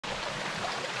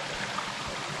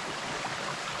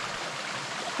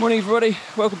Morning everybody,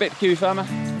 welcome back to Kiwi Farmer.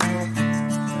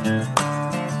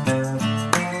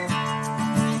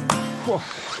 Whew.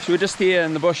 So we're just here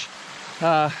in the bush,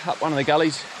 up one of the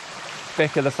gullies,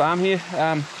 back of the farm here.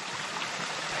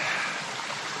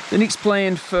 The next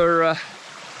plan for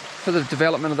the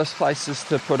development of this place is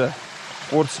to put a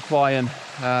water supply in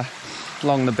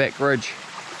along the back ridge.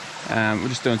 We're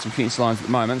just doing some fence lines at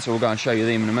the moment, so we'll go and show you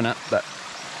them in a minute. But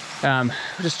we're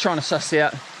just trying to suss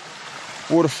out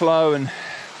water flow and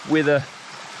whether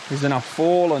there's enough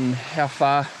fall and how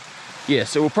far. Yeah,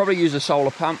 so we'll probably use a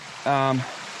solar pump.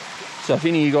 So if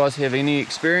any of you guys have any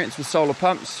experience with solar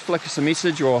pumps, flick us a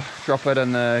message or drop it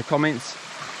in the comments.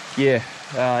 Yeah,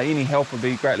 any help would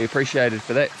be greatly appreciated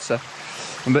for that. So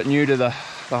I'm a bit new to the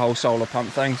whole solar pump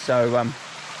thing, so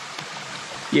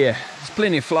yeah, there's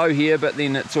plenty of flow here, but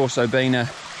then it's also been a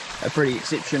pretty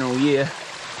exceptional year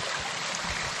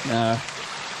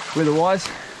weather-wise,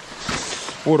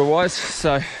 water-wise.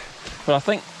 So, but I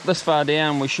think this far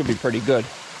down we should be pretty good.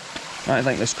 I don't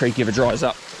think this creek ever dries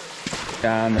up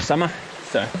in the summer,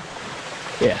 so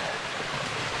yeah,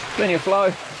 plenty of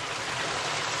flow.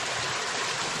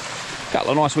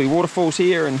 Couple of nice wee waterfalls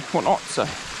here and whatnot. So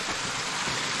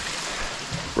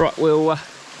right, we'll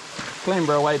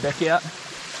clamber our way back out.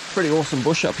 Pretty awesome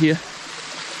bush up here.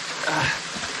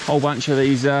 Whole bunch of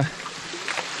these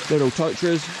little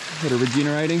totras that are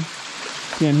regenerating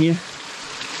down here,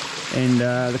 and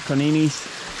the coninis,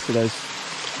 so those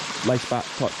lace bark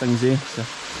type things there. So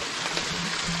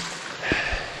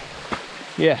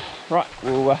yeah, right,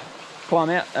 we'll climb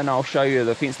out and I'll show you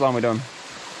the fence line we're doing.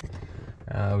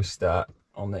 We'll start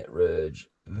on that ridge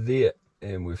there,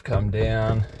 and we've come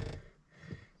down,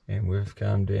 and we've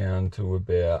come down to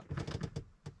about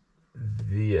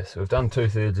there. So we've done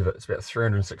 2/3 of it. It's about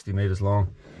 360 meters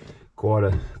long,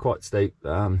 quite steep.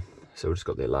 So we've just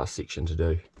got that last section to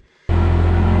do.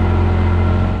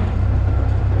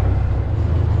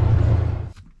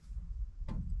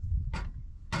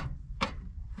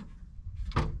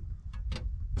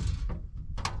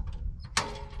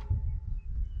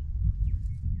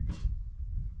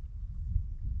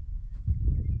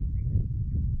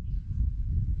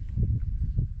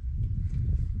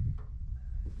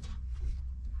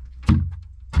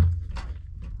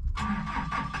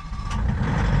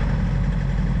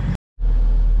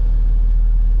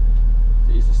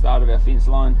 Start of our fence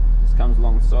line. This comes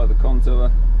alongside the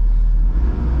contour,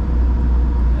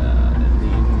 and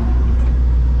then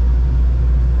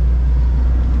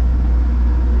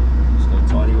just got a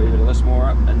tidy wee bit of this more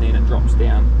up, and then it drops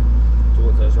down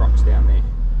towards those rocks down there.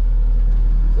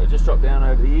 So just drop down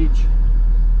over the edge,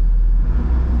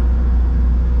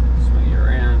 swing it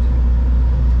around.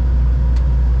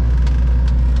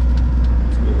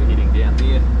 That's where we're heading down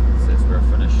there. So that's where I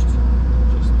finished,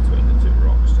 just between the two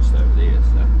rocks, just over there.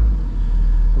 So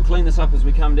we'll clean this up as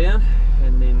we come down,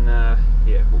 and then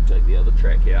yeah, we'll take the other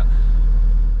track out.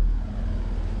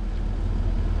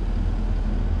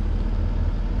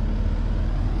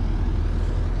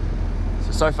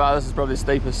 So far this is probably the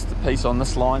steepest piece on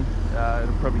this line.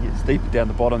 It'll probably get steeper down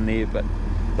the bottom there, but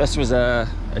this was a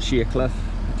sheer cliff,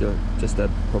 just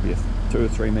probably a 2 or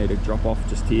 3 meter drop off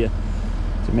just here.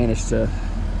 So managed to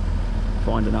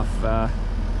find enough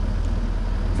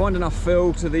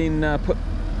fill to then put,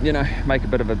 you know, make a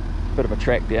bit of a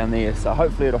track down there. So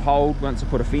hopefully it'll hold once I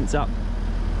put a fence up,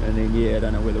 and then yeah, I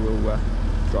don't know whether we'll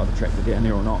drive the tractor down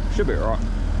there or not. Should be alright,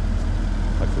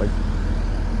 hopefully.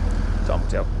 Time will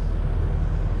tell.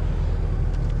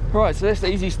 Right, so that's the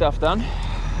easy stuff done.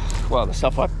 Well, the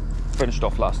stuff I finished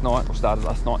off last night, or started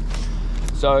last night.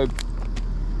 So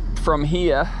from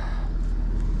here,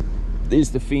 there's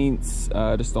the fence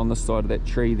just on this side of that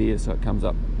tree there, so it comes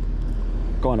up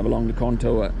kind of along the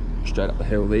contour straight up the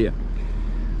hill there.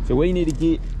 So we need to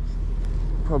get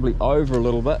probably over a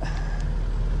little bit,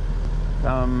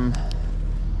 come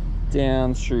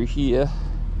down through here,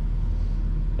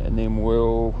 and then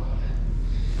we'll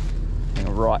hang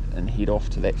a right and head off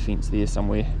to that fence there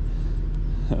somewhere.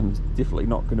 I'm definitely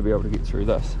not going to be able to get through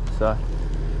this, so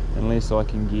unless I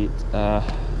can get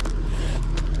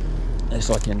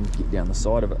down the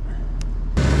side of it.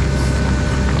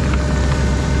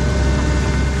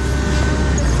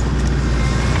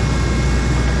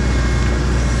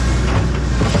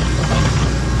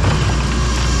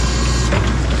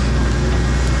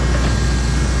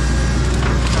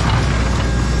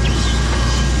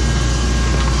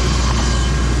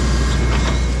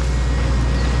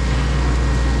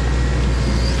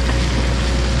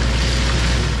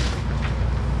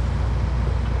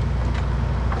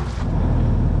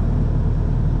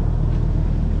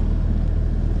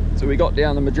 So we got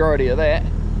down the majority of that.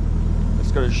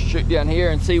 just got to shoot down here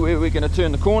and see where we're going to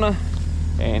turn the corner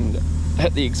and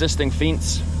hit the existing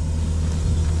fence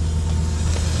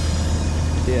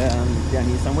down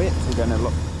here somewhere. So we're going to have a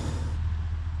look.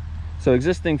 So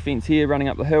existing fence here running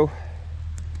up the hill,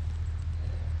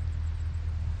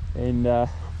 and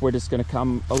we're just going to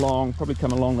come along, probably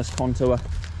come along this contour.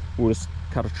 We'll just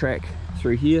cut a track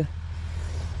through here,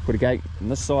 put a gate on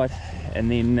this side, and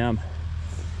then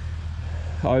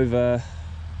over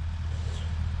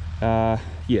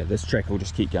yeah, this track will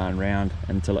just keep going round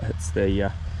until it hits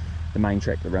the main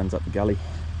track that runs up the gully,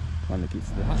 one that gets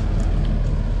to the hut.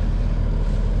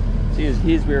 So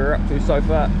here's where we're up to so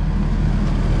far.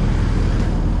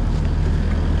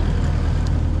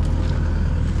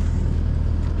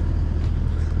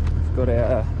 We've got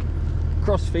our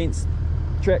cross fence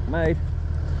track made.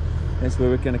 That's where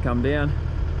we're going to come down.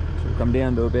 So we'll come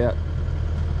down to about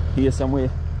here somewhere,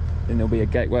 then there'll be a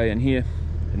gateway in here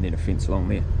and then a fence along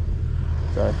there.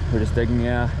 So we're just digging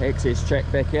our access track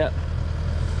back out.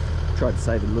 Tried to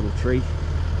save a little tree,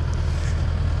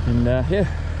 and yeah,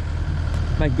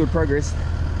 make good progress.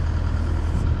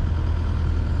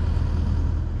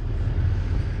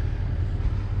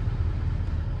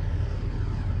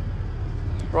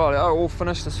 Right, I'll all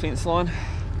finish this fence line.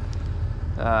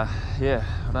 Yeah,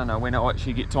 I don't know when I'll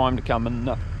actually get time to come and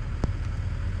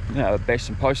bash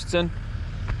some posts in,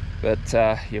 but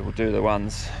yeah, we'll do the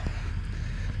ones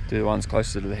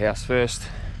closer to the house first,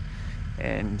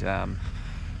 and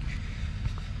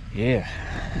yeah,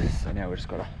 so now we've just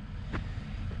got to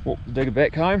walk the digger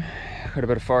back home. Got a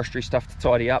bit of forestry stuff to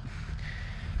tidy up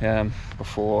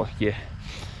before it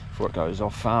goes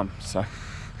off farm. So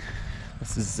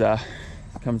this is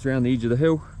comes around the edge of the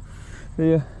hill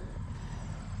there,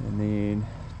 and then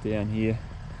down here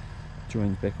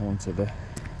joins back onto the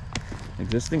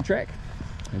existing track,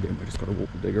 and then we just got to walk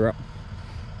the digger up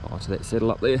to that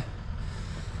saddle up there.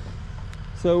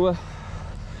 So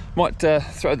might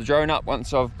throw the drone up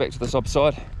once I've back to this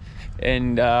side,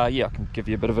 and yeah, I can give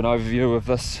you a bit of an overview of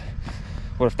this,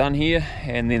 what I've done here,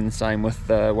 and then the same with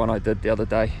the one I did the other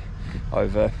day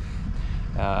over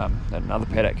at another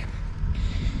paddock.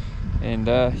 And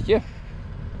yeah,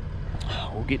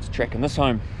 we'll get to tracking this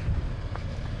home.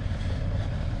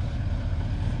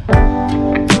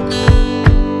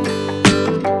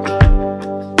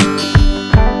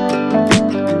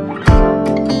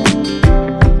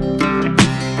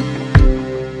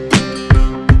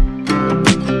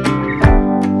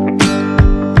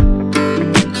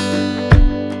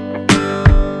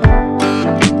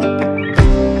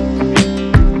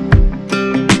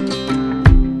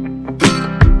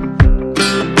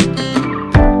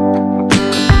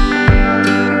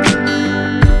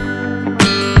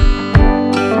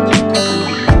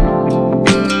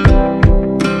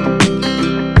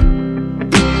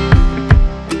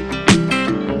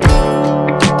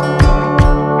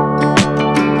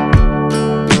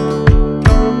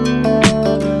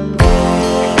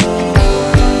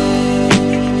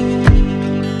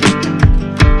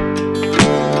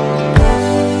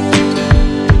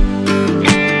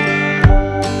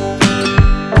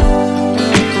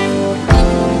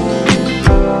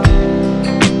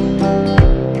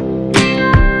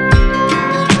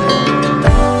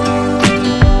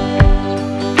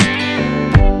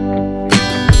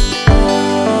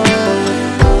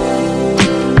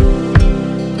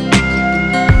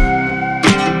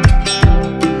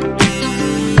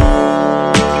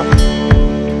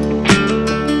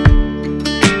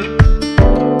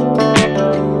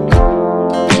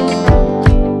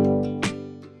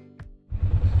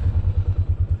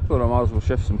 Thought I might as well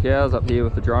shift some cows up here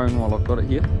with the drone while I've got it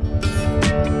here.